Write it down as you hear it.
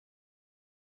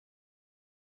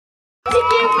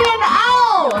give me an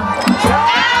L.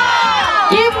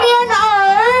 Give me an O.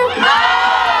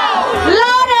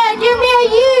 Louder, give me a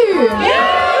U.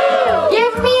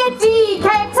 Give me a D,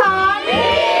 Cape Town.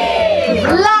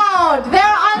 Loud,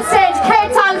 they're on stage,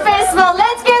 Cape Town Festival.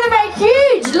 Let's give them a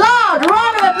huge, loud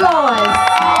round of applause.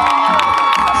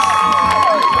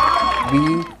 We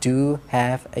do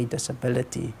have a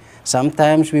disability.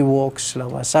 Sometimes we walk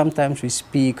slower, sometimes we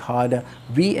speak harder.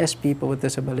 We as people with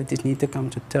disabilities need to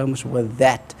come to terms with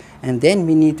that. And then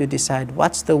we need to decide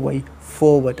what's the way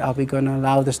forward. Are we going to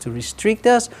allow this to restrict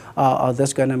us? Or are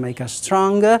this going to make us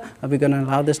stronger? Are we going to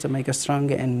allow this to make us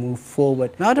stronger and move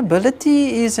forward?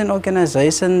 Loudability is an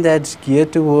organization that's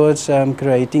geared towards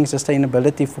creating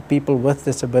sustainability for people with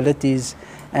disabilities.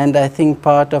 And I think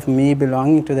part of me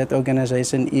belonging to that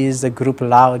organization is the group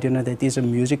Loud, that is a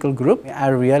musical group. I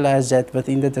realize that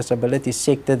within the disability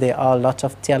sector there are lots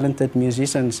of talented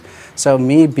musicians. So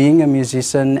me being a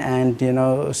musician and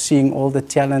seeing all the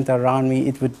talent around me,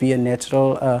 it would be a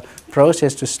natural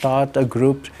process to start a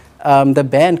group. The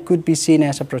band could be seen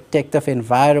as a protective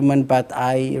environment, but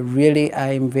I'm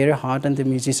very hard on the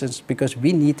musicians because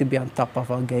we need to be on top of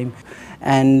our game.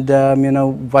 And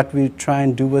what we try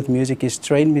and do with music is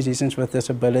train musicians with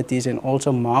disabilities and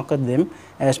also market them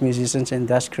as musicians and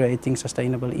thus creating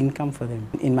sustainable income for them.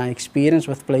 In my experience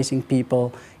with placing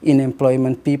people in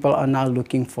employment, people are now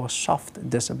looking for soft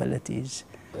disabilities.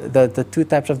 The two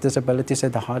types of disabilities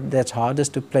that's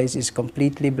hardest to place is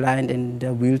completely blind and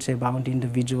wheelchair-bound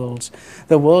individuals.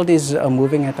 The world is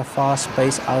moving at a fast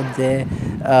pace out there,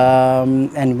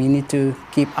 and we need to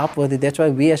keep up with it. That's why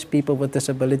we as people with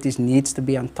disabilities needs to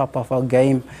be on top of our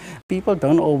game. People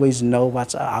don't always know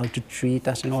how to treat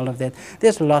us and all of that.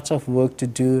 There's lots of work to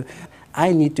do.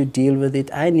 I need to deal with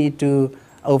it. I need to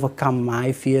overcome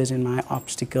my fears and my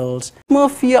obstacles. More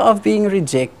fear of being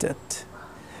rejected.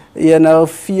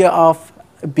 Fear of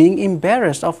being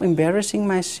embarrassed, of embarrassing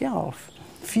myself,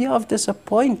 fear of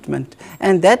disappointment.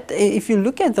 And that, if you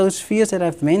look at those fears that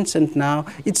I've mentioned now,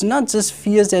 it's not just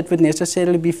fears that would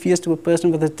necessarily be fears to a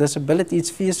person with a disability,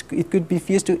 it could be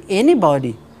fears to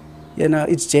anybody.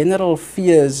 It's general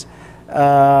fears.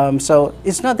 So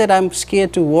it's not that I'm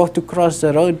scared to cross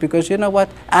the road, because you know what?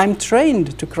 I'm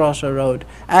trained to cross a road.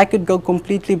 I could go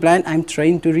completely blind. I'm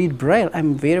trained to read Braille.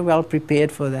 I'm very well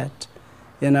prepared for that.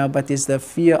 But it's the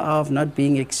fear of not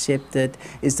being accepted,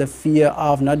 it's the fear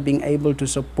of not being able to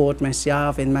support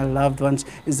myself and my loved ones,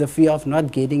 it's the fear of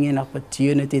not getting an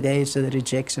opportunity. There is the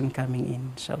rejection coming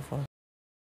in, so forth.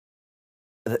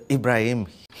 Ibrahim,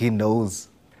 he knows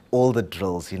all the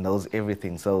drills, he knows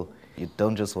everything, so you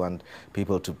don't just want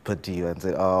people to pity you and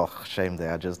say, oh, shame, they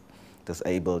are just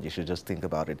disabled, you should just think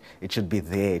about it. It should be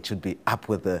there, it should be up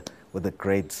with the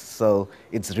grades. So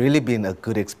it's really been a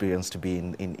good experience to be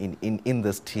in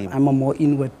this team. I'm a more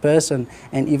inward person,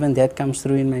 and even that comes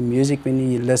through in my music.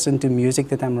 When you listen to music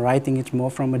that I'm writing, it's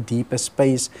more from a deeper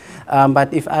space.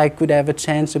 But if I could have a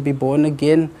chance to be born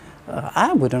again,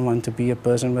 I wouldn't want to be a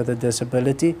person with a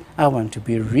disability. I want to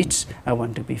be rich, I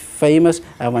want to be famous,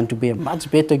 I want to be a much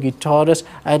better guitarist.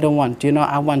 I don't want,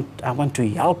 I want to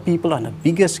help people on a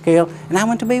bigger scale, and I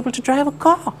want to be able to drive a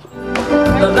car.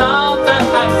 The love that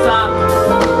I found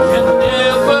can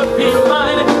never be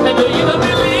mine, and